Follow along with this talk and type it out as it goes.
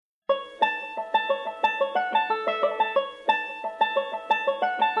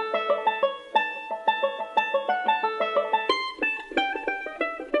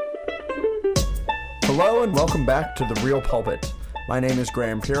Hello and welcome back to The Real Pulpit. My name is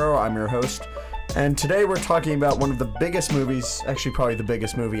Graham Piro, I'm your host, and today we're talking about one of the biggest movies, actually probably the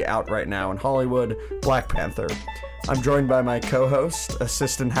biggest movie out right now in Hollywood, Black Panther. I'm joined by my co-host,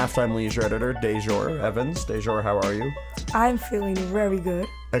 assistant halftime leisure editor, Dejor Evans. Dejor, how are you? I'm feeling very good.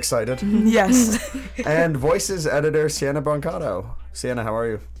 Excited? Yes. And voices editor, Sienna Brancato. Sienna, how are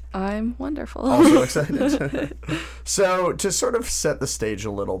you? I'm wonderful. Also excited. So, to sort of set the stage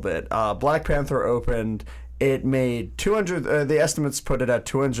a little bit, Black Panther opened. It made the estimates put it at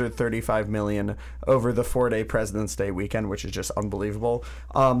 $235 million over the 4-day President's Day weekend, which is just unbelievable.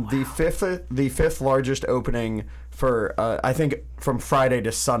 Wow. The fifth largest opening for, I think, from Friday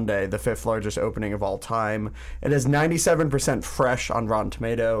to Sunday, the fifth largest opening of all time. It has 97% fresh on Rotten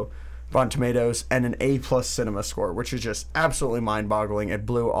Tomatoes, and an A+ cinema score, which is just absolutely mind-boggling. It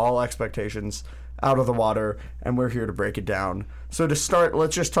blew all expectations out of the water, and we're here to break it down. So to start,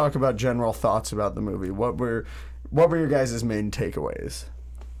 let's just talk about general thoughts about the movie. What were your guys' main takeaways?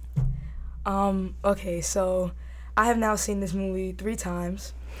 Okay, so I have now seen this movie 3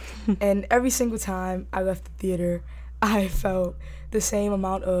 times, and every single time I left the theater, I felt the same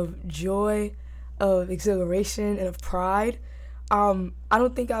amount of joy, of exhilaration, and of pride. I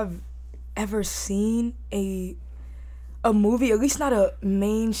don't think I've ever seen a movie, at least not a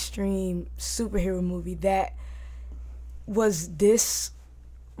mainstream superhero movie, that was this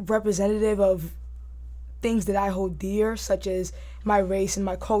representative of things that I hold dear, such as my race and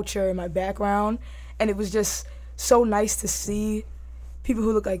my culture and my background. And it was just so nice to see people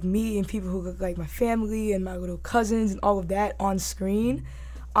who look like me and people who look like my family and my little cousins and all of that on screen.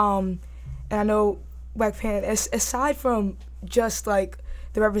 And I know Black Panther, aside from just like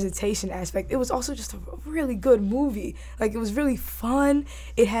the representation aspect, it was also just a really good movie. Like, it was really fun.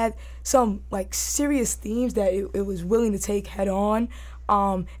 It had some like serious themes that it was willing to take head on.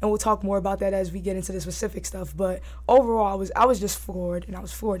 And we'll talk more about that as we get into the specific stuff. But overall, I was just floored, and I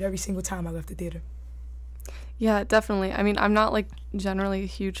was floored every single time I left the theater. Yeah, definitely. I mean, I'm not like generally a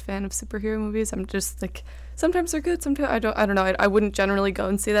huge fan of superhero movies. I'm just like, sometimes they're good, sometimes I don't know. I wouldn't generally go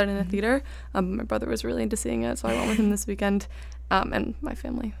and see that in a theater. My brother was really into seeing it, so I went with him this weekend, and my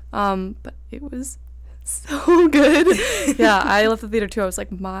family. But it was so good. Yeah, I left the theater too. I was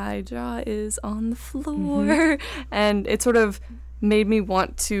like, my jaw is on the floor. And it sort of made me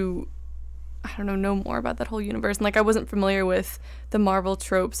want to, I don't know more about that whole universe. And like, I wasn't familiar with the Marvel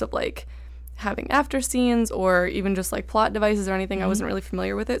tropes of like having after scenes or even just like plot devices or anything. I wasn't really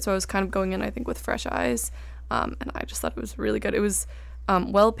familiar with it, so I was kind of going in, I think, with fresh eyes. And I just thought it was really good. It was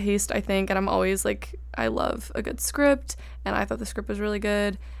well paced, I think, and I'm always like, I love a good script, and I thought the script was really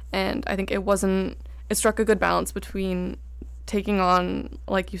good. And I think it struck a good balance between taking on,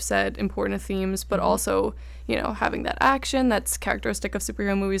 like you said, important themes, but also, you know, having that action that's characteristic of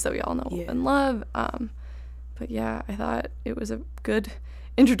superhero movies that we all know and love. But yeah, I thought it was a good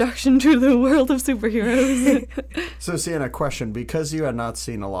introduction to the world of superheroes. So, Sienna, question, because you had not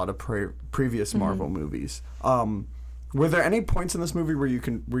seen a lot of previous Marvel movies, were there any points in this movie where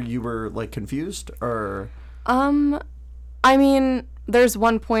you were like confused, or? I mean, there's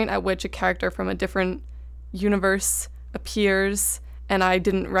one point at which a character from a different universe appears, and I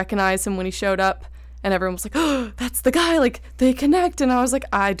didn't recognize him when he showed up, and everyone was like, "Oh, that's the guy! Like, they connect," and I was like,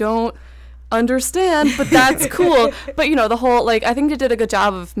 I don't understand, but that's cool. But you know, the whole, like, I think they did a good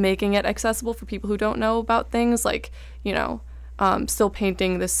job of making it accessible for people who don't know about things, like, you know, still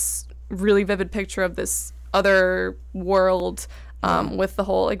painting this really vivid picture of this other world, with the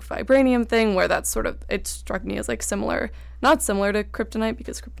whole like vibranium thing, where that's sort of, it struck me as like not similar to kryptonite,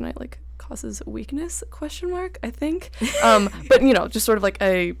 because kryptonite like causes weakness, I think, but you know, just sort of like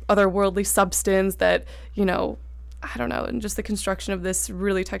a otherworldly substance that, you know, I don't know, and just the construction of this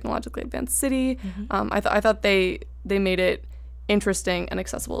really technologically advanced city. I thought they made it interesting and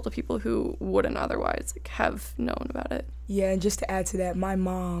accessible to people who wouldn't otherwise like have known about it. Yeah, and just to add to that, my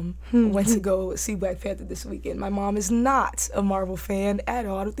mom went to go see Black Panther this weekend. My mom is not a Marvel fan at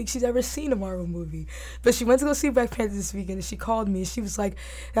all. I don't think she's ever seen a Marvel movie. But she went to go see Black Panther this weekend, and she called me, and she was like,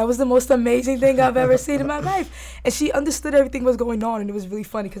 that was the most amazing thing I've ever seen in my life. And she understood everything was going on, and it was really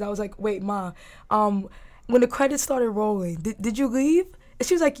funny, because I was like, wait, Ma, when the credits started rolling, did you leave? And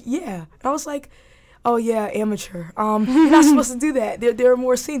she was like, yeah. And I was like, oh yeah, amateur. You're not supposed to do that. There are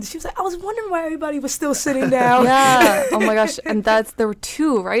more scenes. She was like, I was wondering why everybody was still sitting down. Yeah. Oh my gosh. And there were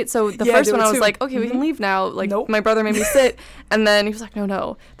 2, right? So the first one I was like, okay, we can leave now. Like, nope. My brother made me sit, and then he was like,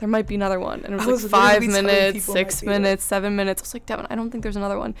 no, there might be another one. And it was like 5 minutes, 6 minutes, 7 minutes. I was like, Devin, I don't think there's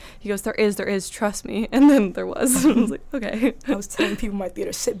another one. He goes, there is, trust me. And then there was. I was like, okay. I was telling people in my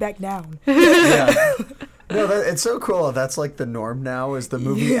theater, sit back down. Yeah. No, it's so cool. That's like the norm now. Is the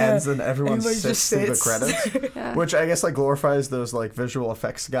movie ends and everyone Everybody sits just through the sits. credits, Yeah. which I guess like glorifies those like visual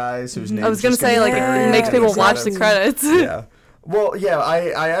effects guys whose names. I was gonna just get say, like, buried it makes in the people watch the credits. credits. Yeah. Well, yeah,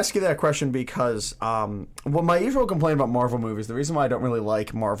 I ask you that question because, well, my usual complaint about Marvel movies, the reason why I don't really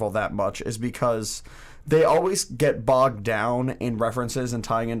like Marvel that much is because they always get bogged down in references and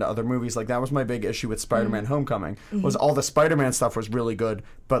tying into other movies. Like, that was my big issue with Spider-Man Homecoming, was all the Spider-Man stuff was really good,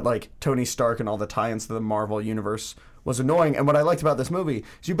 but, like, Tony Stark and all the tie-ins to the Marvel universe was annoying. And what I liked about this movie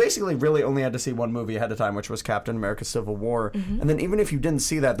is you basically really only had to see one movie ahead of time, which was Captain America Civil War. And then even if you didn't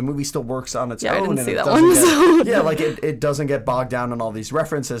see that, the movie still works on its own. I didn't and see it that doesn't one. get- So. yeah, like it doesn't get bogged down in all these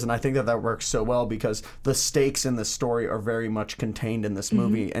references. And I think that works so well because the stakes in the story are very much contained in this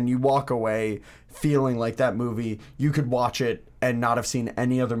movie. And you walk away feeling like that movie, you could watch it and not have seen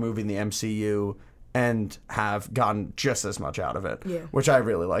any other movie in the MCU and have gotten just as much out of it, which I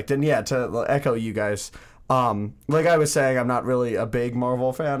really liked. And yeah, to echo you guys, like I was saying, I'm not really a big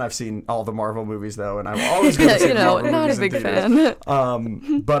Marvel fan. I've seen all the Marvel movies though, and I'm always going to see Marvel not movies a big in theaters.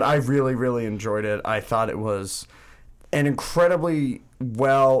 fan. But I really, really enjoyed it. I thought it was an incredibly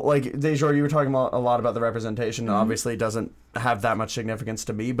well, like Dejor, you were talking a lot about the representation. Obviously, it doesn't have that much significance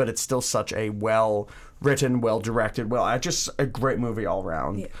to me, but it's still such a well written, well directed, just a great movie all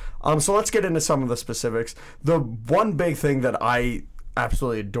around. So let's get into some of the specifics. The one big thing that I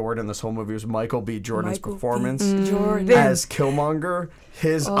absolutely adored in this whole movie was Michael B. Jordan's performance as Killmonger.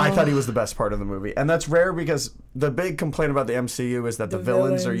 I thought he was the best part of the movie, and that's rare because the big complaint about the MCU is that the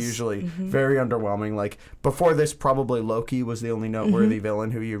villains are usually very underwhelming. Like before this, probably Loki was the only noteworthy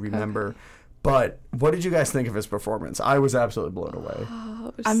villain who you remember. But what did you guys think of his performance? I was absolutely blown away.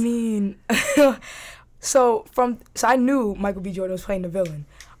 I mean, so I knew Michael B. Jordan was playing the villain,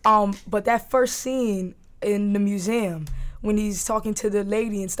 but that first scene in the museum when he's talking to the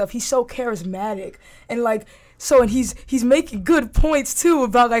lady and stuff, he's so charismatic and like. So, and he's making good points, too,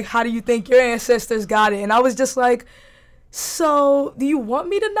 about, like, how do you think your ancestors got it? And I was just like, so do you want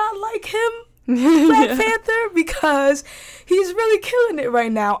me to not like him, Black Panther? Because he's really killing it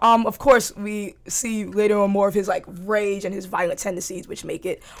right now. Of course, we see later on more of his, like, rage and his violent tendencies, which make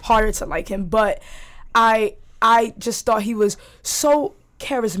it harder to like him. But I just thought he was so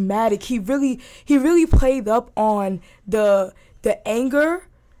charismatic. He really played up on the anger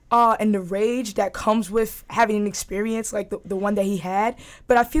and the rage that comes with having an experience like the one that he had.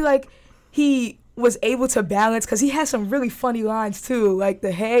 But I feel like he was able to balance, because he has some really funny lines too, like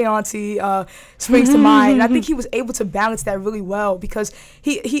the "Hey Auntie" springs to mind. And I think he was able to balance that really well, because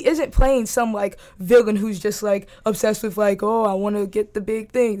he isn't playing some like villain who's just like obsessed with like, oh, I want to get the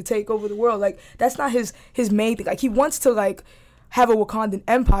big thing to take over the world. Like that's not his main thing. Like he wants to like have a Wakandan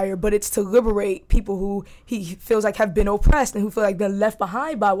empire, but it's to liberate people who he feels like have been oppressed and who feel like been left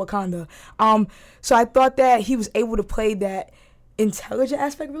behind by Wakanda. So I thought that he was able to play that intelligent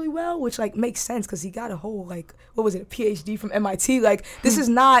aspect really well, which like makes sense because he got a whole like, what was it, a PhD from MIT. Like this is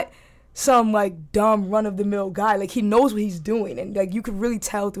not some like dumb run-of-the-mill guy. Like he knows what he's doing, and like you could really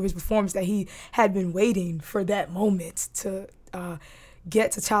tell through his performance that he had been waiting for that moment to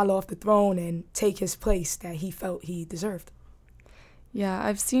get T'Challa off the throne and take his place that he felt he deserved. Yeah,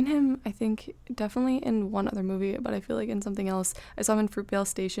 I've seen him, I think, definitely in one other movie, but I feel like in something else. I saw him in Fruitvale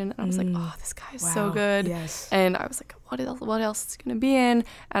Station, and I was like, oh, this guy is so good. Yes. And I was like, what else is he going to be in?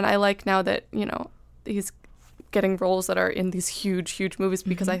 And I like now that, you know, he's getting roles that are in these huge, huge movies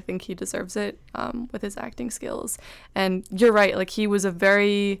because I think he deserves it with his acting skills. And you're right, like, he was a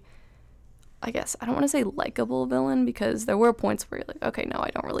very, I guess, I don't want to say likable villain, because there were points where you're like, okay, no,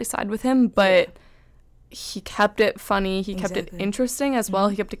 I don't really side with him, but he kept it funny, he kept it interesting as well,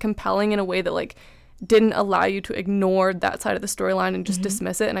 he kept it compelling in a way that like didn't allow you to ignore that side of the storyline and just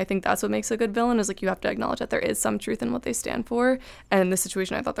dismiss it. And I think that's what makes a good villain, is like you have to acknowledge that there is some truth in what they stand for. And in this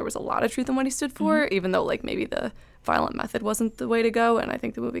situation, I thought there was a lot of truth in what he stood for, even though like maybe the violent method wasn't the way to go. And I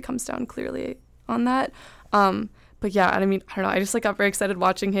think the movie comes down clearly on that. But yeah, and I mean, I don't know, I just like got very excited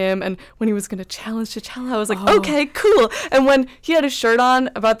watching him, and when he was going to challenge T'Challa, I was like, okay, cool. And when he had his shirt on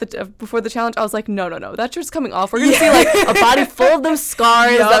about before the challenge, I was like, no, that shirt's coming off. We're going to see like a body full of those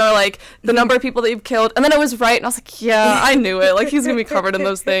scars that are like the number of people that you've killed. And then I was right, and I was like, yeah, I knew it. Like he's going to be covered in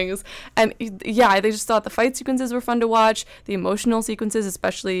those things. And yeah, they just thought the fight sequences were fun to watch, the emotional sequences,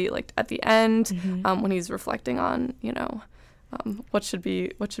 especially like at the end, when he's reflecting on, you know, what should be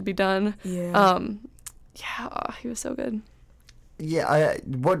done. Yeah. Yeah, he was so good.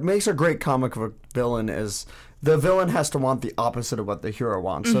 what makes a great comic book villain is the villain has to want the opposite of what the hero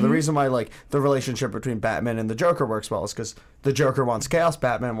wants. So the reason why like the relationship between Batman and the Joker works well is because the Joker wants chaos,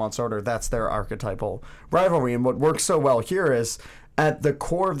 Batman wants order. That's their archetypal rivalry. And what works so well here is at the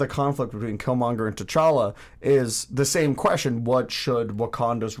core of the conflict between Killmonger and T'Challa is the same question: what should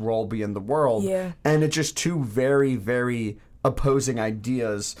Wakanda's role be in the world? Yeah. And it's just two very, very opposing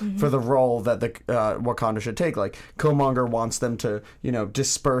ideas for the role that the Wakanda should take. Like Killmonger wants them to,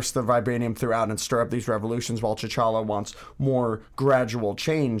 disperse the vibranium throughout and stir up these revolutions, while T'Challa wants more gradual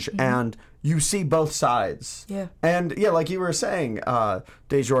change. And you see both sides. Yeah. And like you were saying,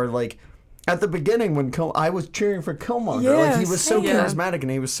 Dejor, like at the beginning when I was cheering for Killmonger. Like he was so charismatic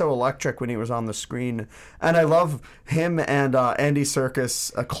and he was so electric when he was on the screen. And I love him and Andy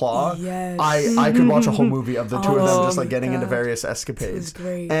Serkis, Claw. Yes. I could watch a whole movie of the two of them just like getting into God. various escapades. It was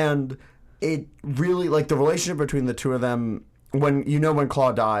great. And it really, like the relationship between the two of them, when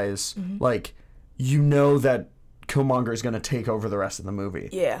Claw dies, like that Killmonger is going to take over the rest of the movie.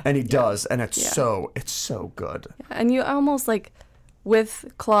 Yeah. And he does, and it's so good. And you almost like,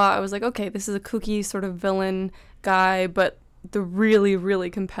 with Claw, I was like, okay, this is a kooky sort of villain guy, but the really,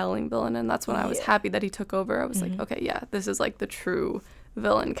 really compelling villain. And that's when I was happy that he took over. I was like, okay, this is like the true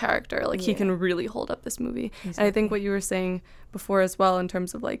villain character. Like he can really hold up this movie. Exactly. And I think what you were saying before as well in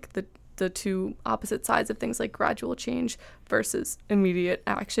terms of like the two opposite sides of things like gradual change versus immediate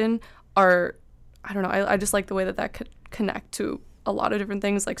action are, I don't know, I just like the way that could connect to a lot of different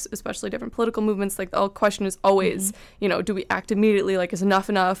things, like especially different political movements. Like the question is always, do we act immediately? Like, is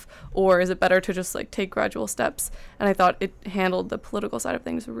enough? Or is it better to just like take gradual steps? And I thought it handled the political side of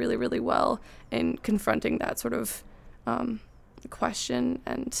things really, really well in confronting that sort of question.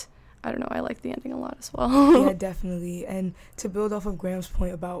 And I don't know, I like the ending a lot as well. Yeah, definitely. And to build off of Graham's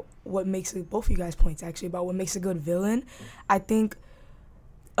point about what makes it, both of you guys' points actually, about what makes a good villain, I think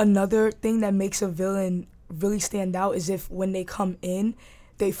another thing that makes a villain really stand out is if when they come in,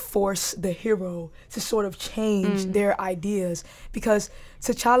 they force the hero to sort of change their ideas. Because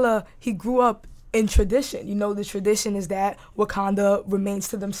T'Challa, he grew up in tradition. The tradition is that Wakanda remains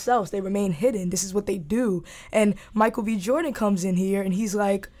to themselves. They remain hidden. This is what they do. And Michael B. Jordan comes in here and he's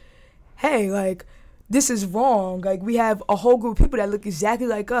like, hey, like, this is wrong. Like, we have a whole group of people that look exactly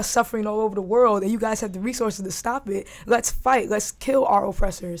like us suffering all over the world, and you guys have the resources to stop it. Let's fight. Let's kill our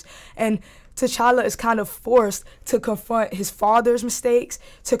oppressors. And T'Challa is kind of forced to confront his father's mistakes,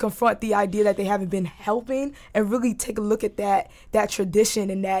 to confront the idea that they haven't been helping, and really take a look at that tradition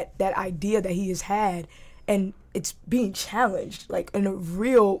and that idea that he has had. And it's being challenged, like, in a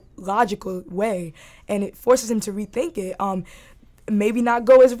real logical way. And it forces him to rethink it. Maybe not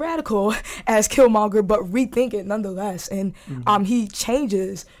go as radical as Killmonger, but rethink it nonetheless. And he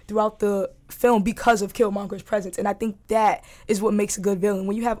changes throughout the film because of Killmonger's presence. And I think that is what makes a good villain.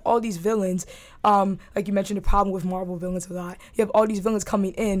 When you have all these villains, like you mentioned the problem with Marvel villains a lot, you have all these villains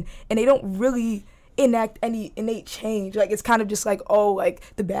coming in and they don't really enact any innate change. Like, it's kind of just like, oh, like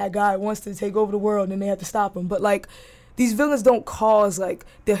the bad guy wants to take over the world and they have to stop him. But like, these villains don't cause like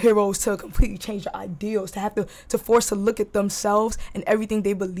the heroes to completely change their ideals, to have to force to look at themselves and everything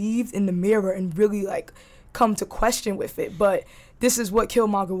they believed in the mirror and really like come to question with it. But this is what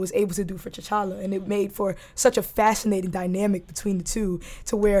Killmonger was able to do for T'Challa, and it made for such a fascinating dynamic between the two,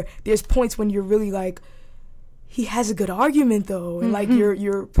 to where there's points when you're really like, he has a good argument though, and like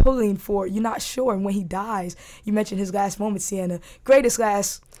you're pulling for, you're not sure. And when he dies, you mentioned his last moment, Sienna, greatest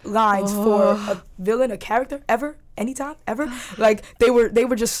last lines for a villain, a character ever, anytime, ever. Like they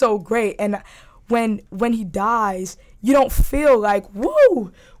were just so great. And when he dies, you don't feel like,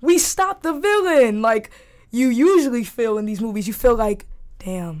 whoa, we stopped the villain. Like you usually feel in these movies, you feel like,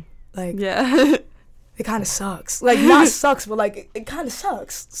 damn, like it kind of sucks. Like not sucks, but like it kind of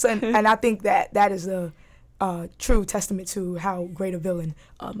sucks. So, and I think that is a true testament to how great a villain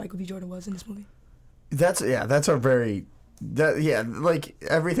Michael B. Jordan was in this movie. Like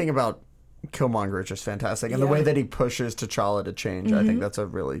everything about Killmonger is just fantastic, and the way that he pushes T'Challa to change, I think that's a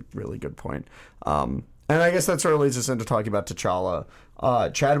really, really good point. And I guess that sort of leads us into talking about T'Challa.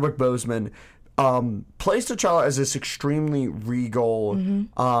 Chadwick Boseman plays T'Challa as this extremely regal,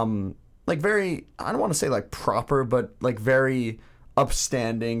 like very, I don't want to say like proper, but like very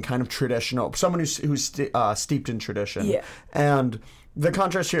upstanding, kind of traditional, someone who's steeped in tradition. Yeah. And the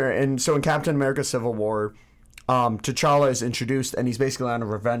contrast here, in Captain America Civil War, T'Challa is introduced, and he's basically on a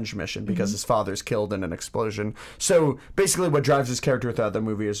revenge mission because his father's killed in an explosion. So basically what drives his character throughout the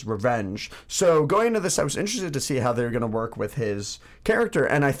movie is revenge. So going into this, I was interested to see how they're going to work with his character,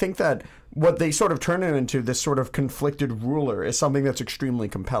 and I think that what they sort of turn him into, this sort of conflicted ruler, is something that's extremely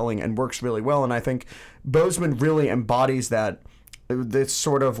compelling and works really well. And I think Boseman really embodies that this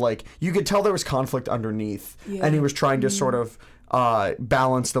sort of like, you could tell there was conflict underneath, and he was trying to sort of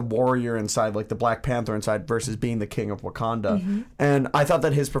balance the warrior inside, like the Black Panther inside, versus being the king of Wakanda. And I thought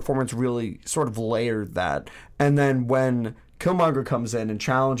that his performance really sort of layered that. And then when Killmonger comes in and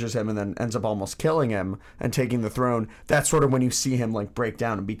challenges him and then ends up almost killing him and taking the throne, that's sort of when you see him like break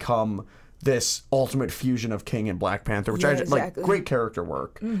down and become this ultimate fusion of King and Black Panther, which like great character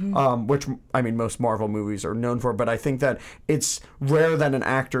work, which I mean most Marvel movies are known for, but I think that it's rare that an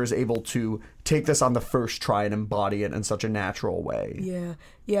actor is able to take this on the first try and embody it in such a natural way. Yeah.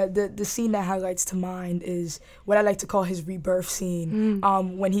 The scene that highlights to mind is what I like to call his rebirth scene,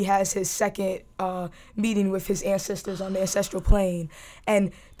 when he has his second meeting with his ancestors on the ancestral plane,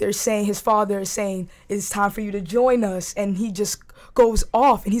 and they're saying, his father is saying, it's time for you to join us, and he just goes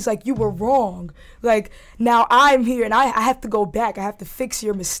off and he's like, you were wrong, like now I'm here and I have to go back, I have to fix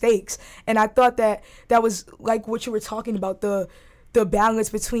your mistakes. And I thought that was like what you were talking about, the balance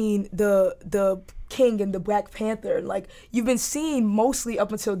between the King and the Black Panther. Like, you've been seeing mostly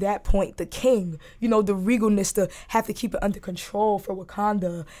up until that point the King, the regalness, to have to keep it under control for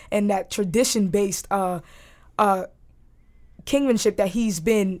Wakanda, and that tradition-based kingmanship that he's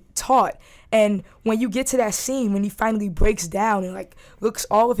been taught. And when you get to that scene, when he finally breaks down and like looks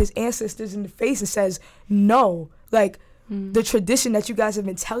all of his ancestors in the face and says, no, like, the tradition that you guys have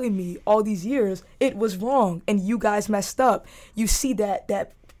been telling me all these years, it was wrong and you guys messed up. You see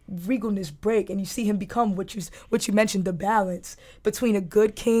that regalness break, and you see him become what you mentioned, the balance between a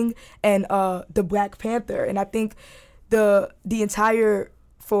good king and the Black Panther. And I think the entire,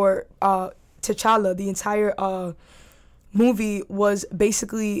 for T'Challa, the entire movie was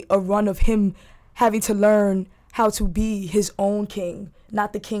basically a run of him having to learn how to be his own king,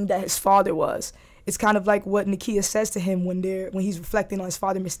 not the king that his father was. It's kind of like what Nakia says to him when he's reflecting on his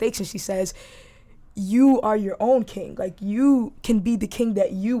father's mistakes, and she says, you are your own king. Like, you can be the king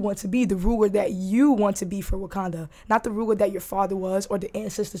that you want to be, the ruler that you want to be for Wakanda, not the ruler that your father was or the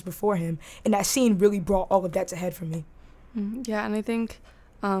ancestors before him. And that scene really brought all of that to head for me. Yeah, and I think,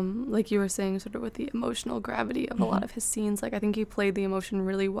 like you were saying, sort of with the emotional gravity of a lot of his scenes, like, I think he played the emotion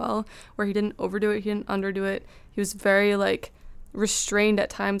really well, where he didn't overdo it, he didn't underdo it. He was very, like, restrained at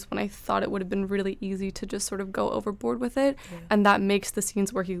times when I thought it would have been really easy to just sort of go overboard with it. And that makes the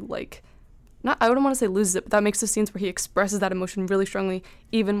scenes where he, like, I wouldn't want to say loses it, but that makes the scenes where he expresses that emotion really strongly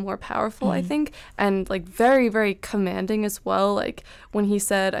even more powerful, I think, and like very, very commanding as well. Like when he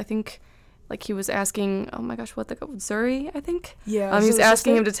said, I think, like he was asking, oh my gosh, Zuri, I think? Yeah. He was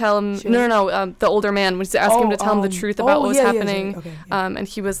asking him to tell him, no, the older man was asking him to tell him the truth about what was happening. Okay, and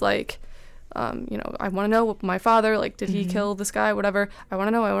he was like, I want to know what my father, like, did he kill this guy, whatever. I want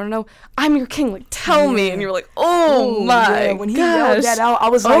to know. I'm your king, like, tell me. And you're like, oh my gosh. When he yelled that out, I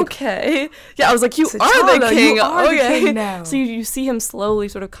was like, okay. Yeah, I was like, you are the king. The king now. So you see him slowly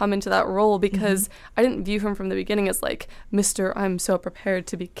sort of come into that role, because I didn't view him from the beginning as like, Mr. I'm so prepared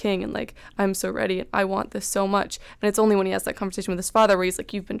to be king, and like, I'm so ready and I want this so much. And it's only when he has that conversation with his father where he's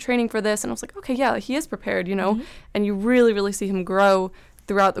like, you've been training for this. And I was like, okay, yeah, he is prepared, and you really, really see him grow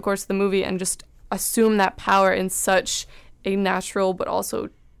throughout the course of the movie and just assume that power in such a natural but also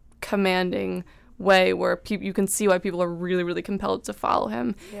commanding way, where you can see why people are really, really compelled to follow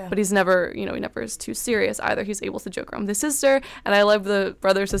him. But he's never, he never is too serious either. He's able to joke around with his sister, and I love the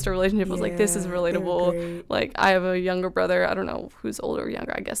brother-sister relationship. I was like, this is relatable. Like, I have a younger brother. I don't know who's older or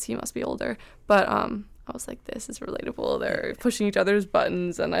younger. I guess he must be older. But I was like, this is relatable. They're pushing each other's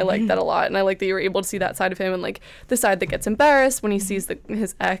buttons, and I like that a lot. And I like that you were able to see that side of him, and like the side that gets embarrassed when he sees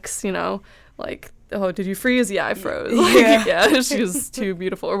his ex, like, oh, did you freeze? Yeah, I froze. Like, she was too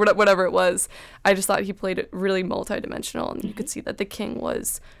beautiful, or whatever it was. I just thought he played it really multidimensional, and you could see that the king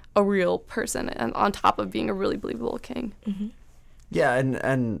was a real person, and on top of being a really believable king. Yeah,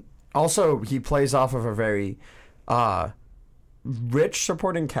 and also he plays off of a very rich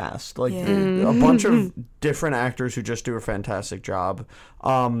supporting cast, like a bunch of different actors who just do a fantastic job.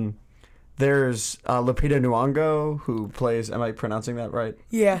 There's Lupita Nyong'o, who plays, am I pronouncing that right?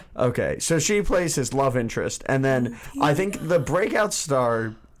 Yeah. Okay, so she plays his love interest, and then I think the breakout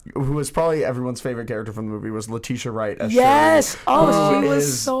star, who was probably everyone's favorite character from the movie, was Letitia Wright as Yes. Shirley, She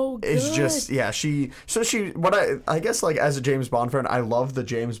was so good. Is just I guess, like, as a James Bond fan, I love the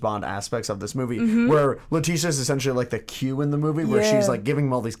James Bond aspects of this movie, where Letitia is essentially like the Q in the movie, where she's like giving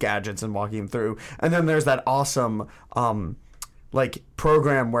him all these gadgets and walking him through, and then there's that awesome like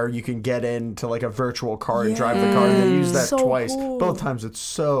program where you can get into like a virtual car and drive the car. And they use that So twice. cool. Both times it's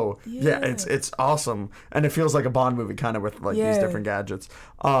so it's awesome. And it feels like a Bond movie kind of with like these different gadgets.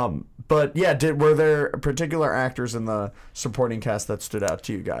 But yeah, were there particular actors in the supporting cast that stood out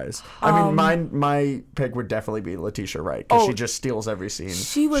to you guys? I mean, my pick would definitely be Letitia Wright because she just steals every scene.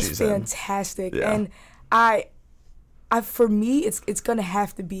 She was fantastic, and I for me, it's gonna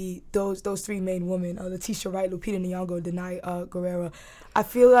have to be those three main women: Letitia Wright, Lupita Nyong'o, Danai Gurira. I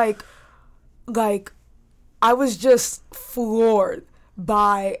feel like I was just floored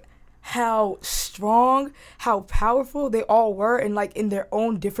by how strong, how powerful they all were, and like in their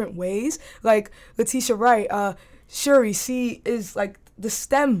own different ways. Like Letitia Wright, Shuri, she is like the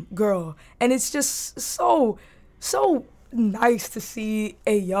STEM girl, and it's just so nice to see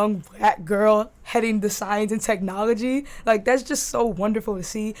a young black girl heading the science and technology. Like that's just so wonderful to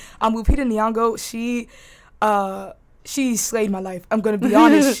see. Lupita Nyong'o, she slayed my life. I'm gonna be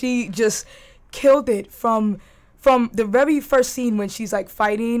honest. She just killed it from the very first scene when she's like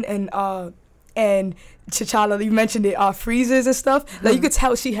fighting and T'Challa, you mentioned it, freezes and stuff. Like you could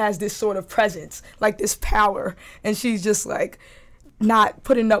tell she has this sort of presence, like this power, and she's just like not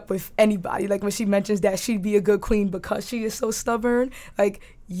putting up with anybody. Like when she mentions that she'd be a good queen because she is so stubborn. Like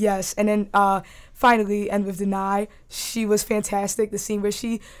yes, and then finally, and with Denai, she was fantastic. The scene where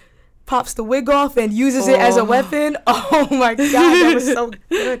she pops the wig off and uses it as a weapon. Oh my God, that was so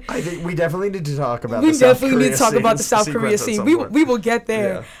good. I think we definitely need to talk about the South Korea scene. We will get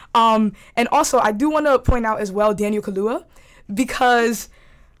there. Yeah. And also, I do want to point out as well Daniel Kaluuya, because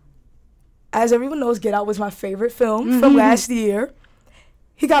as everyone knows, Get Out was my favorite film from last year.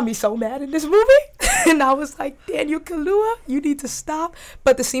 He got me so mad in this movie. And I was like, Daniel Kaluuya, you need to stop.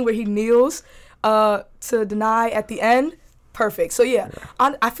 But the scene where he kneels to Denai at the end, perfect. So yeah.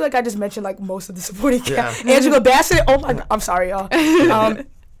 I feel like I just mentioned like most of the supporting cast. Angela Bassett, oh my God, I'm sorry, y'all.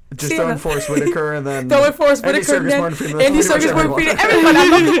 Just throwing Forrest Whitaker and then throwing Forrest Whitaker and then Andy Serkis, Morgan Freeman, everyone. I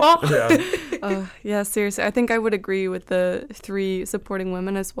love them all. Yeah, seriously. I think I would agree with the three supporting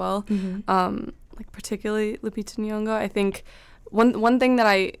women as well. Like particularly Lupita Nyong'o. I think one thing that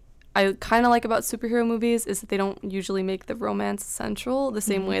I kind of like about superhero movies is that they don't usually make the romance central the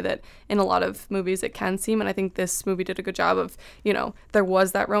same way that in a lot of movies it can seem. And I think this movie did a good job of, there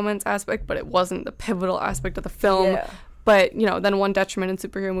was that romance aspect, but it wasn't the pivotal aspect of the film. Yeah. But, then one detriment in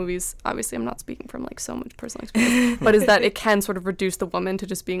superhero movies, obviously I'm not speaking from like so much personal experience, but is that it can sort of reduce the woman to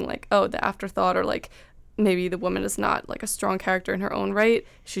just being like, oh, the afterthought, or like maybe the woman is not like a strong character in her own right.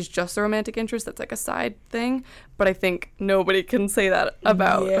 She's just a romantic interest that's like a side thing. But I think nobody can say that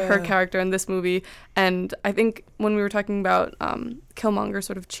about her character in this movie. And I think when we were talking about Killmonger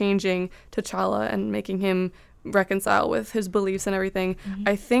sort of changing T'Challa and making him reconcile with his beliefs and everything,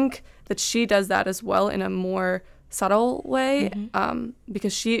 I think that she does that as well in a more subtle way,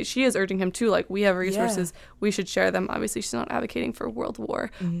 because she is urging him to, like, we have resources, we should share them. Obviously she's not advocating for world war,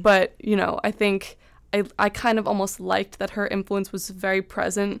 but I think I kind of almost liked that her influence was very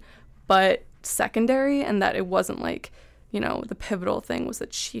present but secondary, and that it wasn't like, the pivotal thing was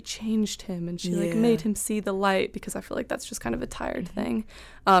that she changed him and she like made him see the light, because I feel like that's just kind of a tired thing.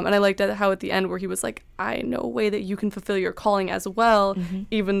 And I liked how at the end where he was like, I know a way that you can fulfill your calling as well,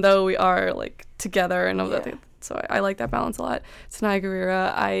 even though we are like together and all that. So I like that balance a lot. Danai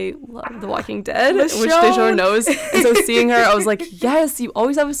Gurira, I love The Walking Dead, which Deshaun knows. And so seeing her, I was like, yes, you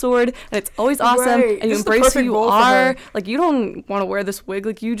always have a sword, and it's always awesome, and you embrace who you are. Like, you don't want to wear this wig.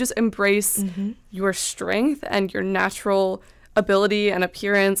 Like, you just embrace your strength and your natural ability and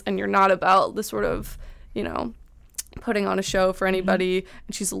appearance, and you're not about the sort of, putting on a show for anybody.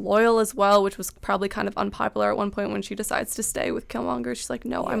 And she's loyal as well, which was probably kind of unpopular at one point when she decides to stay with Killmonger. She's like,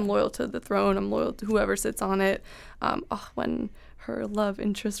 no, I'm loyal to the throne. I'm loyal to whoever sits on it. When her love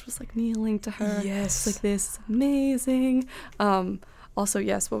interest was like kneeling to her. Yes. It's like, this is amazing. Also,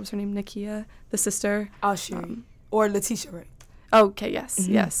 yes, what was her name? Nakia, the sister. Shuri. Or Letitia Wright. Okay,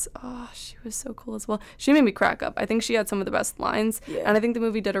 yes. Oh, she was so cool as well. She made me crack up. I think she had some of the best lines. Yeah. And I think the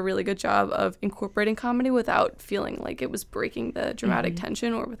movie did a really good job of incorporating comedy without feeling like it was breaking the dramatic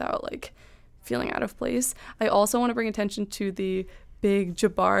tension, or without like feeling out of place. I also want to bring attention to the big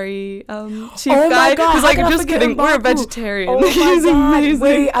Jabari chief guy. He's like, just kidding, we're a vegetarian. Oh He's amazing.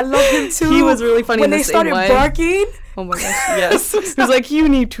 Wait, I love him too. He was really funny when they started barking. Oh my gosh, yes. He was like, you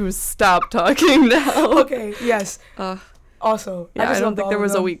need to stop talking now. Okay, yes. Also, I don't think there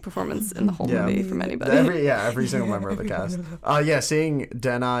was a weak performance in the whole movie from anybody. Every single member of the cast. Seeing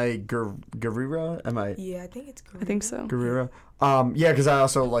Danai Gurira, Yeah, I think it's Gurira. I think so. Gurira. Yeah, because I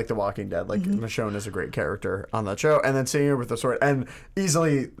also like The Walking Dead. Like, Michonne is a great character on that show. And then seeing her with the sword. And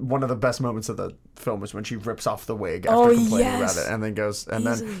easily one of the best moments of the film is when she rips off the wig after complaining about it. And then goes... And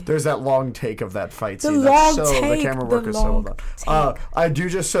then there's that long take of that fight scene. The camera work is so well done. I do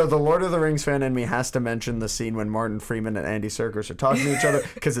just... So the Lord of the Rings fan in me has to mention the scene when Martin Freeman and Andy Serkis are talking to each other.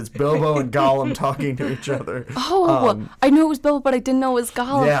 Because it's Bilbo and Gollum talking to each other. Oh, I knew it was Bilbo, but I didn't know it was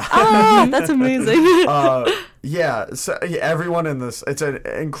Gollum. Yeah. That's amazing. Yeah, so everyone in this, it's an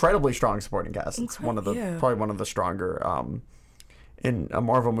incredibly strong supporting cast. It's probably one of the stronger in a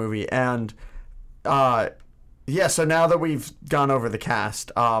Marvel movie. And so now that we've gone over the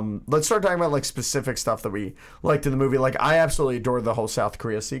cast, let's start talking about like specific stuff that we liked in the movie. Like, I absolutely adored the whole South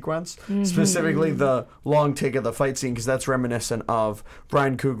Korea sequence, specifically the long take of the fight scene, because that's reminiscent of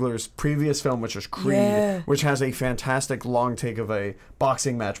Brian Coogler's previous film, which is Creed, which has a fantastic long take of a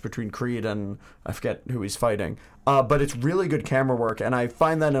boxing match between Creed and I forget who he's fighting. But it's really good camera work, and I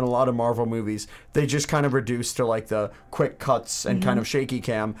find that in a lot of Marvel movies, they just kind of reduce to like the quick cuts and kind of shaky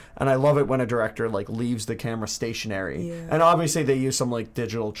cam, and I love it when a director like leaves the camera stationary. Yeah. And obviously they use some like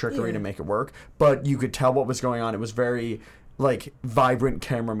digital trickery to make it work, but you could tell what was going on. It was very like vibrant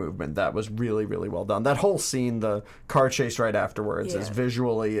camera movement that was really, really well done. That whole scene, the car chase right afterwards, is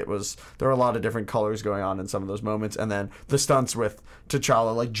visually, there are a lot of different colors going on in some of those moments, and then the stunts with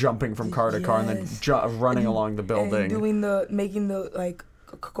T'Challa like jumping from car to car and then running along the building, and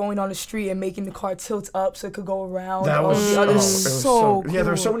going on the street and making the car tilt up so it could go around. That was so cool. Yeah,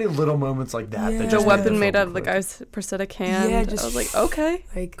 there's so many little moments like that. Yeah. The weapon made out of the guy's prosthetic hand. Yeah, I was like, okay,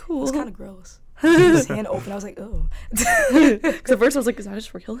 cool. It's kind of gross. His hand open. I was like, oh. Because at first I was like, is that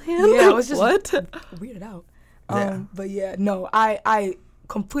his real hand? Yeah, I was just what? Weirded out. But yeah, no, I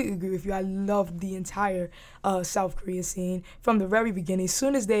completely agree with you. I loved the entire South Korea scene from the very beginning. As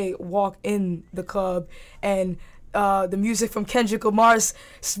soon as they walk in the club and the music from Kendrick Lamar's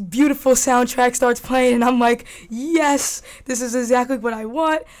beautiful soundtrack starts playing, and I'm like, yes, this is exactly what I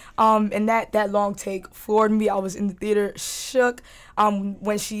want. And that long take floored me. I was in the theater shook.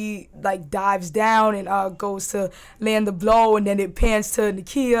 When she like dives down and goes to land the blow, and then it pans to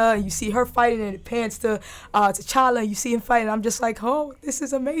Nakia, and you see her fighting, and it pans to T'Challa, and you see him fighting. I'm just like, oh, this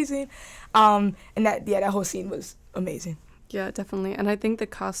is amazing. And that whole scene was amazing. Yeah, definitely. And I think the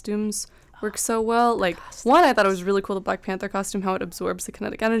costumes work so well. Like, one, I thought it was really cool, the Black Panther costume, how it absorbs the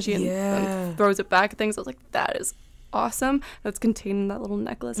kinetic energy and throws it back at things. I was like, that is awesome. That's contained in that little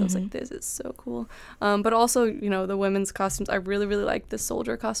necklace. I was like, this is so cool. But also, the women's costumes, I really, really like the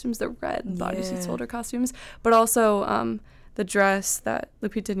soldier costumes, the red bodysuit soldier costumes. But also the dress that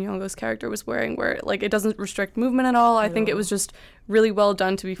Lupita Nyong'o's character was wearing, where like it doesn't restrict movement at all. I think it was just really well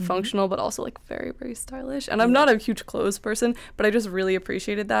done to be functional, but also like very, very stylish. And I'm not a huge clothes person, but I just really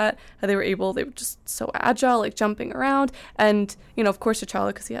appreciated that, how they were just so agile, like jumping around. And, of course T'Challa,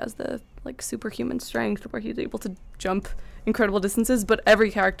 because he has the like superhuman strength where he's able to jump incredible distances, but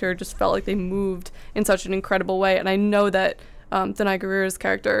every character just felt like they moved in such an incredible way. And I know that Danai Gurira's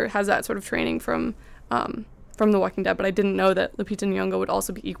character has that sort of training from The Walking Dead, but I didn't know that Lupita Nyong'o would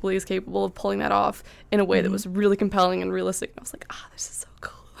also be equally as capable of pulling that off in a way that was really compelling and realistic. And I was like, this is so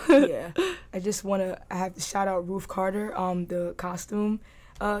cool. Yeah. I have to shout out Ruth Carter, the costume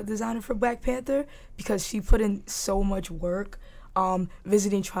designer for Black Panther, because she put in so much work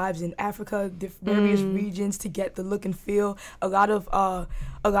visiting tribes in Africa, various regions, to get the look and feel. A lot of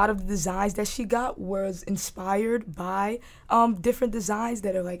the designs that she got was inspired by different designs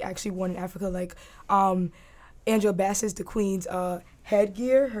that are like actually worn in Africa, like Angela Bassett's, the Queen's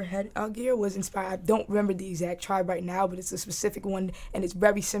headgear. Her headgear was inspired. I don't remember the exact tribe right now, but it's a specific one, and it's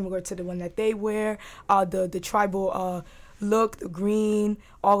very similar to the one that they wear. The tribal look, the green,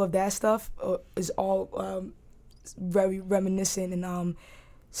 all of that stuff is all very reminiscent and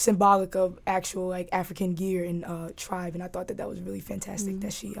symbolic of actual like African gear and tribe. And I thought that was really fantastic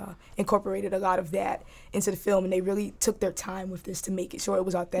that she incorporated a lot of that into the film, and they really took their time with this to make it sure it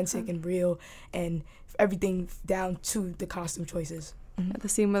was authentic and real, and everything down to the costume choices. At the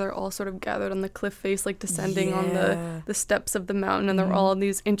scene where they're all sort of gathered on the cliff face, like descending on the steps of the mountain, and they're all in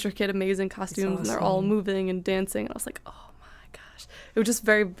these intricate, amazing costumes, and they're all moving and dancing, and I was like, oh my gosh. It was just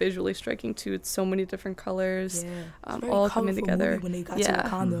very visually striking too. It's so many different colors, all coming together. When they got to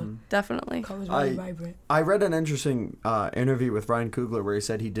Wakanda. Definitely. Colors really vibrant. I read an interesting interview with Ryan Coogler where he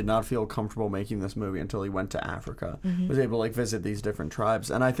said he did not feel comfortable making this movie until he went to Africa, was able to like visit these different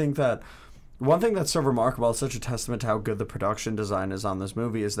tribes. And I think that one thing that's so remarkable, it's such a testament to how good the production design is on this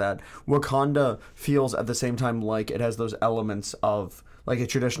movie, is that Wakanda feels at the same time like it has those elements of like a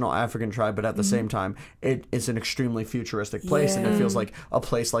traditional African tribe, but at the same time, it is an extremely futuristic place, and it feels like a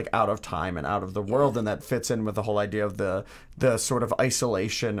place like out of time and out of the world, and that fits in with the whole idea of the sort of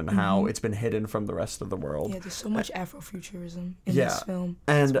isolation and how it's been hidden from the rest of the world. Yeah, there's so much Afrofuturism in this film.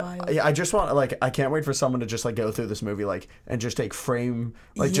 And I just want, like, I can't wait for someone to just like go through this movie, like, and just take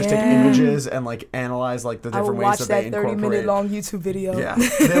just take images and like analyze like the different ways that they incorporate. I will watch that 30-minute long YouTube video. Yeah,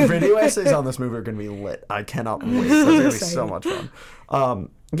 the video essays on this movie are gonna be lit. I cannot wait. It's gonna be so much fun.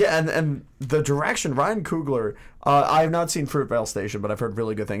 Yeah, and the direction, Ryan Coogler. I have not seen Fruitvale Station, but I've heard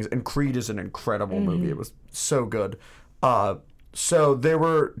really good things. And Creed is an incredible movie. It was so good. So there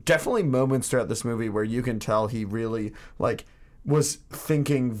were definitely moments throughout this movie where you can tell he really like was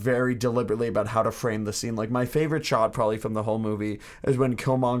thinking very deliberately about how to frame the scene. Like, my favorite shot probably from the whole movie is when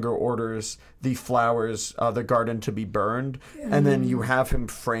Killmonger orders the flowers, the garden, to be burned, and then you have him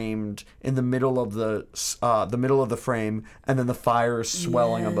framed in the middle of the frame, and then the fire is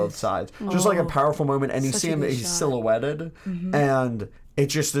swelling on both sides. Just like a powerful moment, and you see him, he's silhouetted, and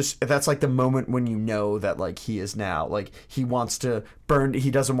it's just this, that's like the moment when you know that like he is now, like, he wants to burn,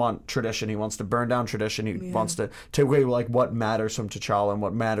 he doesn't want tradition, he wants to burn down tradition, he wants to take away like what matters from T'Challa and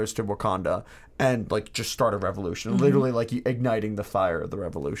what matters to Wakanda, and like just start a revolution, literally like igniting the fire of the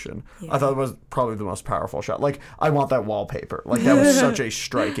revolution. I thought it was probably the most powerful shot. Like, I want that wallpaper. Like, that was such a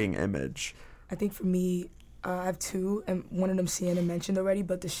striking image. I think for me, I have two, and one of them Sienna mentioned already,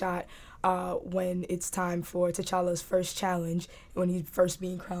 but the shot when it's time for T'Challa's first challenge, when he's first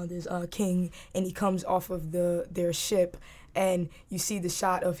being crowned as king, and he comes off of their ship, and you see the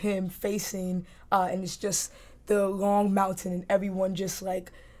shot of him facing, and it's just the long mountain, and everyone just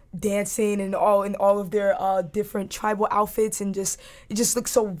like dancing and all of their different tribal outfits, and it just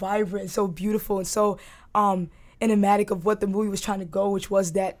looks so vibrant, so beautiful, and so enigmatic of what the movie was trying to go, which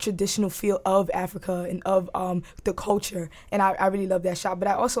was that traditional feel of Africa and of the culture. And I really love that shot. But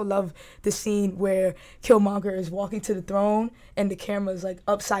I also love the scene where Killmonger is walking to the throne and the camera is like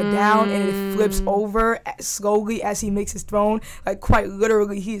upside down and it flips over slowly as he makes his throne. Like, quite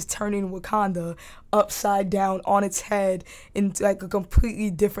literally, he is turning Wakanda upside down on its head into like a completely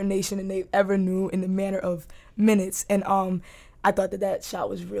different nation than they ever knew in the manner of minutes. And I thought that shot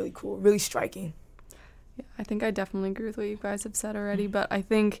was really cool, really striking. Yeah, I think I definitely agree with what you guys have said already, but I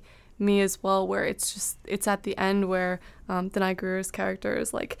think me as well, where it's at the end where Denai Greer's character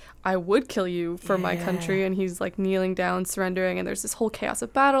is like, I would kill you for my country, and he's like kneeling down, surrendering, and there's this whole chaos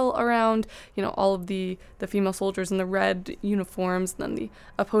of battle around, you know, all of the female soldiers in the red uniforms, and then the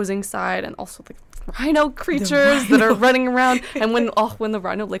opposing side, and also the rhino creatures that are running around, and when the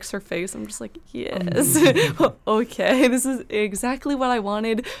rhino licks her face, I'm just like, yes, okay, this is exactly what I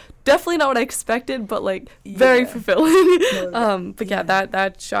wanted. Definitely not what I expected, but like very fulfilling. But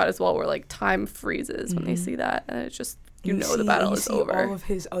that shot as well, where like time freezes when they see that, and it's just you know the battle is over. All of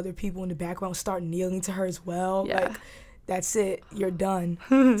his other people in the background start kneeling to her as well. Yeah. Like, that's it, you're done.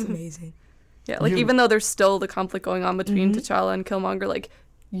 It's amazing. Yeah, like even though there's still the conflict going on between T'Challa and Killmonger, like,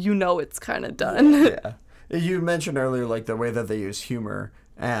 you know it's kind of done. Yeah. You mentioned earlier like the way that they use humor,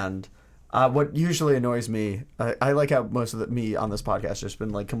 and what usually annoys me, I like how most of me on this podcast has just been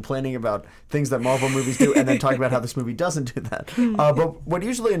like complaining about things that Marvel movies do and then talking about how this movie doesn't do that. But what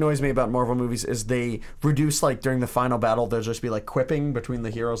usually annoys me about Marvel movies is they reduce, like, during the final battle, there'll just be like quipping between the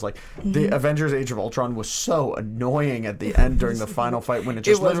heroes. Like the Avengers Age of Ultron was so annoying at the end during the final fight when it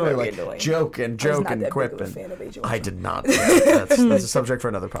just literally like annoying. joke and quip. And I did not. That's a subject for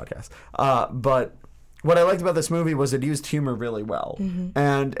another podcast. But what I liked about this movie was it used humor really well,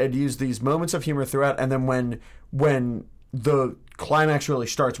 and it used these moments of humor throughout. And then when the climax really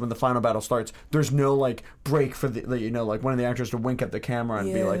starts, when the final battle starts, there's no like break for the like one of the actors to wink at the camera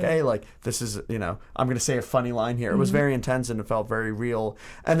and be like, hey, like, this is, I'm gonna say a funny line here. It was very intense and it felt very real.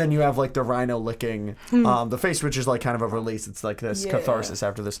 And then you have like the rhino licking the face, which is like kind of a release. It's like this catharsis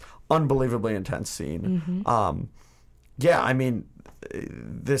after this unbelievably intense scene. I mean,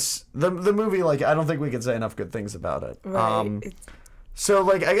 the movie, like, I don't think we can say enough good things about it. Right. So,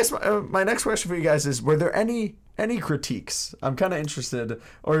 like, I guess my next question for you guys is, were there any critiques? I'm kind of interested.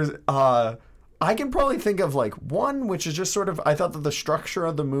 Or I can probably think of, like, one, which is just sort of, I thought that the structure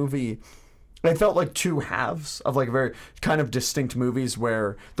of the movie, it felt like two halves of, like, very kind of distinct movies,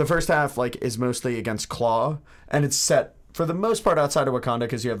 where the first half, like, is mostly against Claw, and it's set for the most part outside of Wakanda,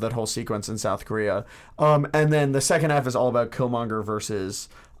 because you have that whole sequence in South Korea. And then the second half is all about Killmonger versus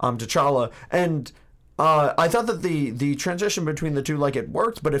T'Challa. And I thought that the transition between the two, like, it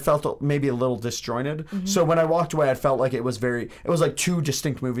worked, but it felt maybe a little disjointed. So when I walked away, I felt like it was like two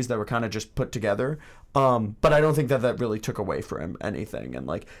distinct movies that were kind of just put together. But I don't think that really took away from anything. And,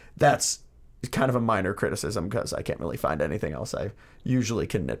 like, that's kind of a minor criticism because I can't really find anything else I usually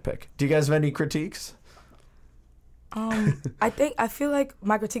can nitpick. Do you guys have any critiques? I feel like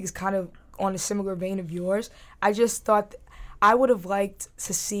my critique is kind of on a similar vein of yours. I just thought I would have liked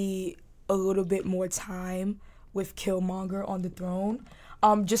to see a little bit more time with Killmonger on the throne,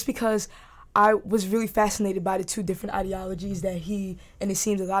 just because I was really fascinated by the two different ideologies that he and it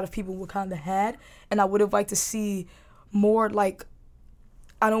seems a lot of people Wakanda had, and I would have liked to see more like,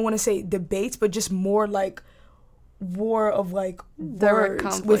 I don't want to say debates, but just more like war of like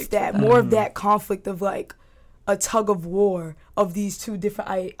words with that, more of that conflict of like a tug of war of these two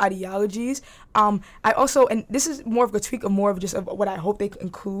different ideologies. I also, and this is more of a tweak of more of just of what I hope they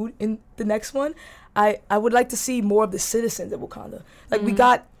include in the next one, I would like to see more of the citizens of Wakanda. Like we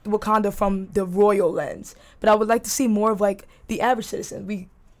got Wakanda from the royal lens, but I would like to see more of like the average citizen. We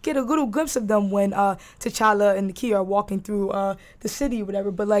get a little glimpse of them when T'Challa and Nakia are walking through the city or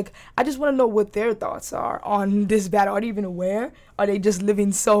whatever, but like I just want to know what their thoughts are on this battle. Are they even aware? Are they just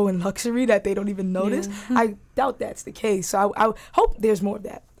living so in luxury that they don't even notice? Yeah. I doubt that's the case, so I hope there's more of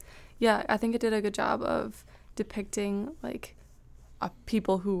that. Yeah, I think it did a good job of depicting like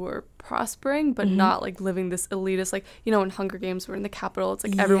people who were prospering but not like living this elitist, like, you know, in Hunger Games we're in the Capitol, it's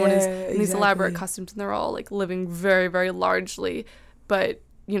like everyone is in these elaborate costumes and they're all like living very, very largely, but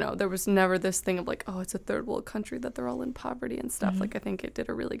you know, there was never this thing of like, oh, it's a third world country that they're all in poverty and stuff. Like I think it did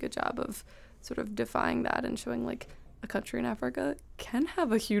a really good job of sort of defying that and showing like a country in Africa can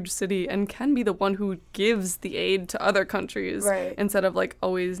have a huge city and can be the one who gives the aid to other countries instead of like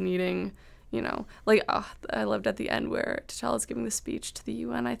always needing, you know, like I loved at the end where T'Challa's giving the speech to the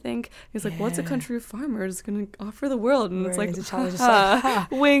UN, I think. He's like, what's a country of farmers going to offer the world? And it's like, T'Challa's just like, ha,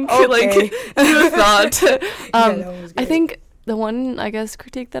 wink, okay. Like, who thought? I think the one, I guess,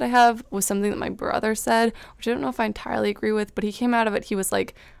 critique that I have was something that my brother said, which I don't know if I entirely agree with, but he came out of it, he was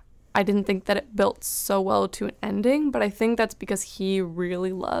like, I didn't think that it built so well to an ending, but I think that's because he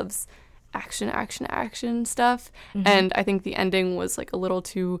really loves action stuff, and I think the ending was like a little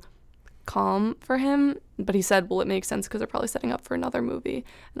too calm for him, but he said, well, it makes sense because they're probably setting up for another movie,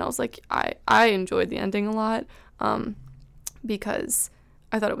 and I was like, I enjoyed the ending a lot, because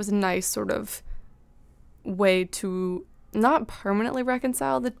I thought it was a nice sort of way to not permanently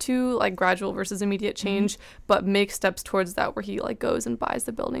reconcile the two, like gradual versus immediate change, but make steps towards that where he like goes and buys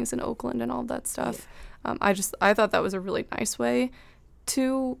the buildings in Oakland and all that stuff. I thought that was a really nice way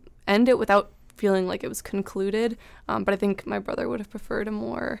to end it without feeling like it was concluded, but I think my brother would have preferred a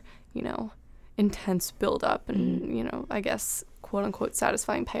more, you know, intense build up and you know, I guess quote unquote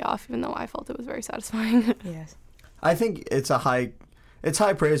satisfying payoff, even though I felt it was very satisfying. Yes, I think it's high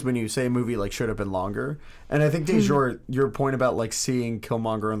praise when you say a movie like should have been longer, and I think your point about like seeing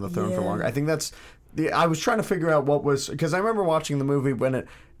Killmonger on the throne for longer. I think that's I was trying to figure out what was, because I remember watching the movie when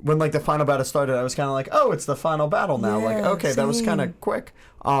like the final battle started. I was kind of like, oh, it's the final battle now. Yeah, like, okay, same. that was kind of quick.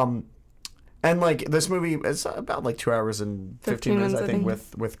 And like this movie is about like 2 hours and 15 minutes, I think,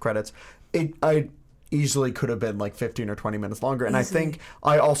 with credits. I easily could have been like 15 or 20 minutes longer, and easily. I think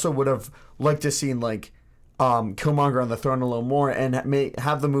I also would have liked to seen like Killmonger on the throne a little more and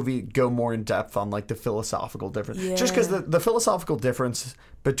have the movie go more in depth on like the philosophical difference. Yeah. Just because the philosophical difference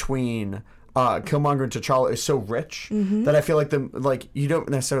between Killmonger and T'Challa is so rich that I feel like you don't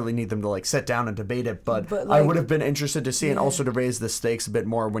necessarily need them to like sit down and debate it, but like, I would have been interested to see and also to raise the stakes a bit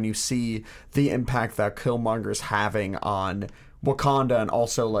more when you see the impact that Killmonger's having on Wakanda, and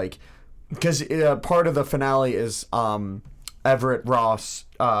also like because part of the finale is Everett Ross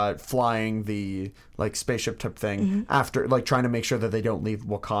flying the like spaceship type thing after like trying to make sure that they don't leave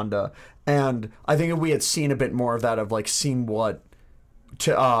Wakanda, and I think if we had seen a bit more of that, of like seeing what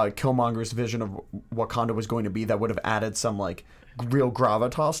Killmonger's vision of Wakanda was going to be, that would have added some like real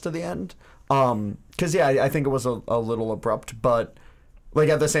gravitas to the end. Because I think it was a little abrupt, but like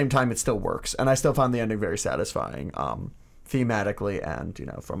at the same time it still works, and I still found the ending very satisfying thematically, and you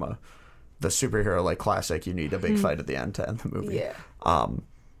know, from the superhero like classic, you need a big fight at the end to end the movie.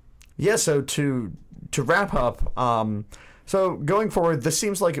 So to wrap up, so going forward, this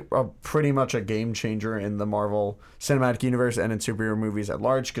seems like pretty much a game changer in the Marvel Cinematic Universe and in superhero movies at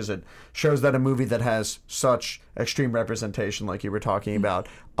large, because it shows that a movie that has such extreme representation, like you were talking about,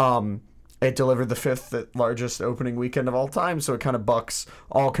 it delivered the 5th largest opening weekend of all time, so it kind of bucks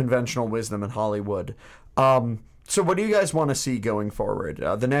all conventional wisdom in Hollywood. So what do you guys want to see going forward?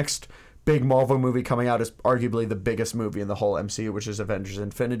 The next big Marvel movie coming out is arguably the biggest movie in the whole MCU, which is Avengers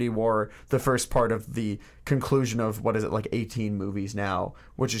Infinity War, the first part of the conclusion of, what is it, like 18 movies now,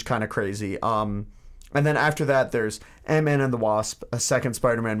 which is kind of crazy. And then after that, there's Ant-Man and the Wasp, a second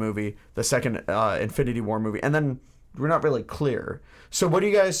Spider-Man movie, the second Infinity War movie, and then really clear. So what do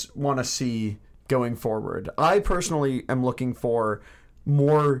you guys want to see going forward? I personally am looking for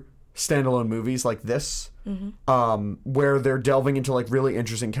more standalone movies like this, where they're delving into like really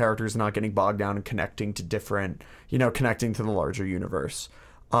interesting characters and not getting bogged down and connecting to different, connecting to the larger universe.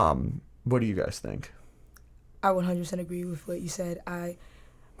 What do you guys think? I 100% agree with what you said.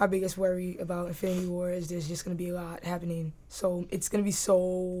 My biggest worry about Infinity War is there's just going to be a lot happening. So it's going to be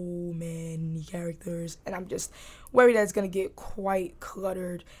so many characters, and I'm just worried that it's going to get quite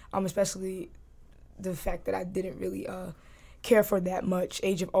cluttered, especially the fact that I didn't really care for that much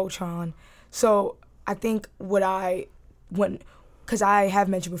Age of Ultron. So I think because I have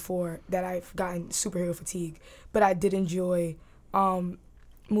mentioned before that I've gotten superhero fatigue, but I did enjoy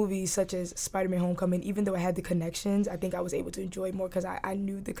movies such as Spider-Man Homecoming. Even though I had the connections, I think I was able to enjoy more because I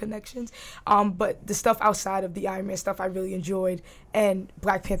knew the connections. But the stuff outside of the Iron Man stuff I really enjoyed, and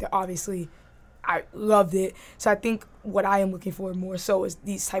Black Panther, obviously, I loved it. So I think what I am looking for more so is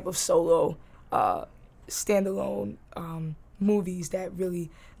these type of solo, standalone movies that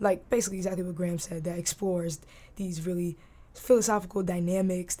really, like basically exactly what Graham said, that explores these really philosophical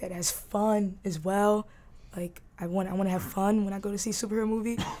dynamics, that has fun as well. Like I want to have fun when I go to see a superhero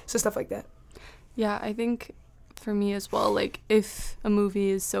movie, so stuff like that. Yeah, I think for me as well, like if a movie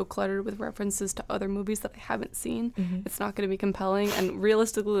is so cluttered with references to other movies that I haven't seen, it's not going to be compelling. And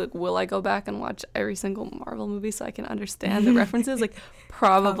realistically, like, will I go back and watch every single Marvel movie so I can understand the references? Like,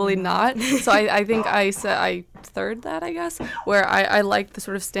 probably not. So I think I third that, I guess, where I like the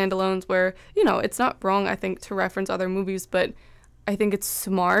sort of standalones where, it's not wrong, I think, to reference other movies, but I think it's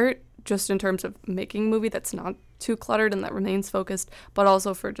smart just in terms of making a movie that's not too cluttered and that remains focused, but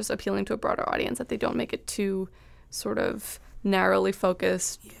also for just appealing to a broader audience, that they don't make it too sort of narrowly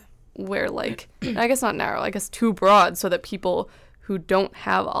focused, where like, I guess not narrow, I guess too broad, so that people who don't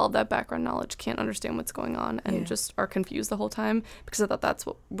have all that background knowledge can't understand what's going on and just are confused the whole time, because I thought that's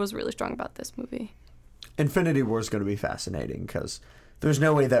what was really strong about this movie. Infinity War is going to be fascinating because there's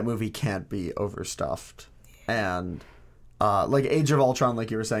no way that movie can't be overstuffed. And like Age of Ultron, like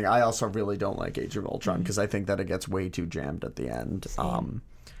you were saying, I also really don't like Age of Ultron because I think that it gets way too jammed at the end.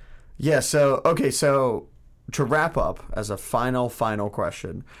 So to wrap up, as a final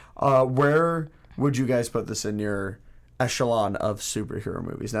question, where would you guys put this in your echelon of superhero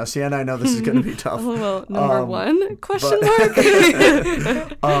movies? Now, Sienna, I know this is going to be tough. Well, number one, question mark?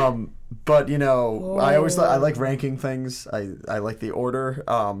 But, I like ranking things. I like the order.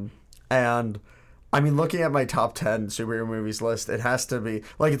 And I mean, looking at my top 10 superhero movies list, it has to be,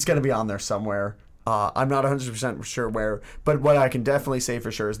 like, it's going to be on there somewhere. I'm not 100% sure where, but what I can definitely say for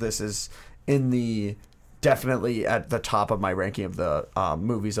sure is this is definitely at the top of my ranking of the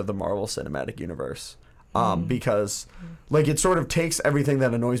movies of the Marvel Cinematic Universe. Because, like, it sort of takes everything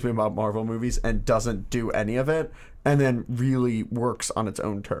that annoys me about Marvel movies and doesn't do any of it, and then really works on its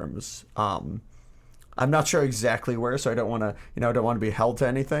own terms. I'm not sure exactly where, so I don't want to, be held to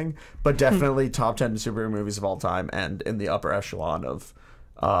anything, but definitely top 10 superhero movies of all time, and in the upper echelon of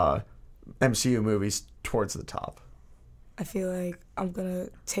MCU movies towards the top. I feel like I'm going to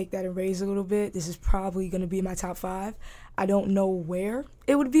take that and raise a little bit. This is probably going to be my top 5. I don't know where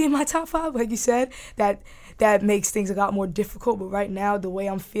it would be in my top 5, like you said. That makes things a lot more difficult, but right now, the way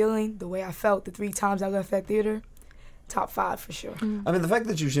I'm feeling, the way I felt the 3 times I left that theater, top 5 for sure. I mean, the fact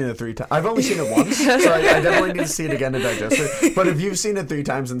that you've seen it 3 times, I've only seen it once, so I definitely need to see it again to digest it. But if you've seen it 3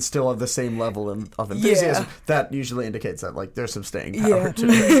 times and still have the same level of enthusiasm, that usually indicates that, like, there's some staying power to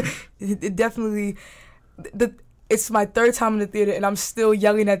it. It definitely, it's my 3rd time in the theater, and I'm still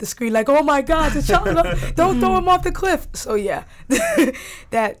yelling at the screen like, "Oh my God, T'Challa! Don't throw him off the cliff!" So yeah,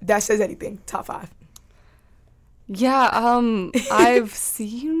 that says anything. Top 5. Yeah, I've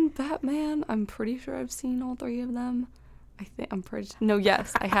seen Batman. I'm pretty sure I've seen all 3 of them.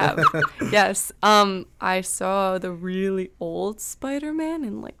 Yes, I have. Yes. I saw the really old Spider-Man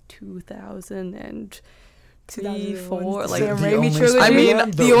in like 2003, 2004, like Sam Raimi trilogy. I mean,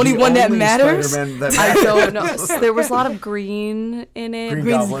 the only one that matters. I don't know. There was a lot of green in it.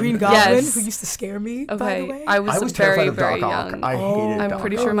 Green Goblin, yes. who used to scare me. Okay, by the way. I was very, very young. I hated I'm Doc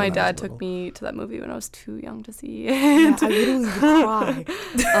pretty Ock sure my when I dad was took little. me to that movie when I was too young to see Yeah, it. I literally would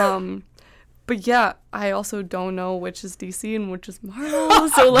cry. But yeah, I also don't know which is DC and which is Marvel.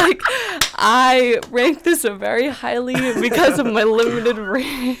 So, like, I rank this very highly because of my limited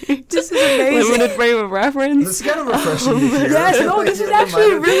range. This is amazing. Limited frame of reference. This is kind of refreshing to hear. Yes, no, this is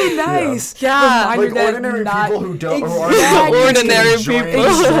actually really nice. Yeah. Like ordinary people who don't, Exactly. Ordinary people.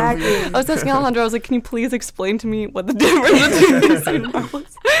 Exactly. I was asking Alejandro, I was like, can you please explain to me what the difference between DC and Marvel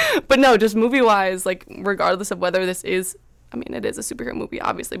is? But no, just movie-wise, like, regardless of whether this is I mean, it is a superhero movie,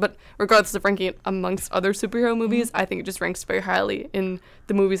 obviously, but regardless of ranking it amongst other superhero movies, I think it just ranks very highly in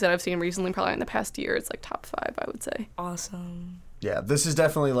the movies that I've seen recently, probably in the past year. It's like top 5, I would say. Awesome. Yeah, this is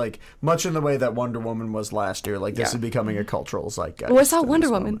definitely like much in the way that Wonder Woman was last year. Like this is becoming a cultural zeitgeist. Oh, I saw Wonder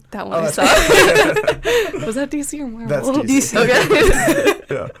Woman. Moment. That one I saw. Was that DC or Marvel? That's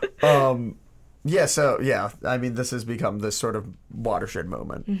DC. Okay. Yeah. So yeah, I mean, this has become this sort of watershed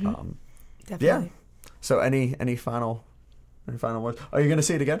moment. Definitely. Yeah. So any final words? Are you gonna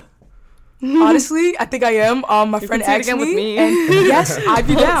see it again? Honestly, I think I am. My You friend can see it asked again with me. and yes, I'd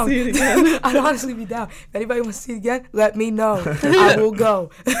be down. See it again. I'd honestly be down. If anybody wants to see it again, let me know. I will go.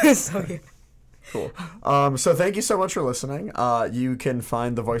 So yeah. Cool. So thank you so much for listening. You can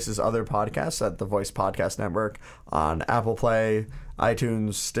find The Voice's other podcasts at the Voice Podcast Network on Apple Play,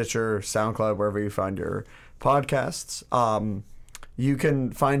 iTunes, Stitcher, SoundCloud, wherever you find your podcasts. You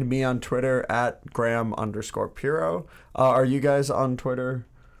can find me on Twitter at Graham_Piro. Are you guys on Twitter?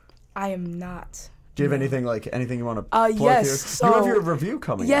 I am not. Do you have anything you want to plug yes, here? so- You have your review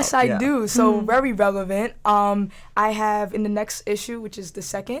coming Yes, out. I do. So very relevant. I have in the next issue, which is the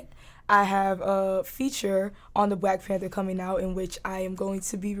 2nd, I have a feature on the Black Panther coming out in which I am going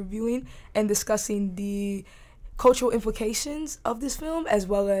to be reviewing and discussing the cultural implications of this film as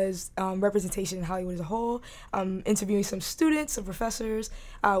well as representation in Hollywood as a whole. I'm interviewing some students, some professors.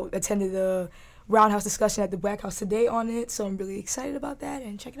 I attended a roundhouse discussion at the Black House today on it, so I'm really excited about that,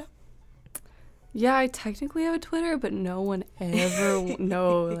 and check it out. Yeah, I technically have a Twitter, but no one ever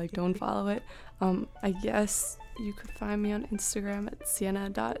don't follow it. I guess you could find me on Instagram at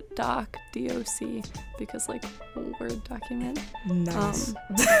sienna.doc, D-O-C, because Word document. Nice.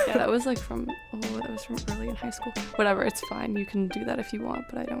 Yeah, that was from early in high school. Whatever, it's fine. You can do that if you want,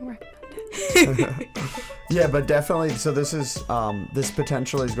 but I don't recommend it. Yeah, but definitely. So this is this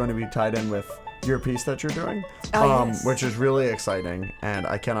potentially is going to be tied in with your piece that you're doing, Yes. which is really exciting, and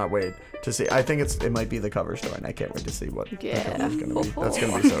I cannot wait to see. I think it might be the cover story, and I can't wait to see what the cover is going to be. That's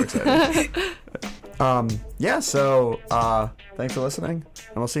going to be so exciting. So thanks for listening,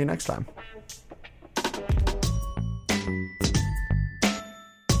 and we'll see you next time.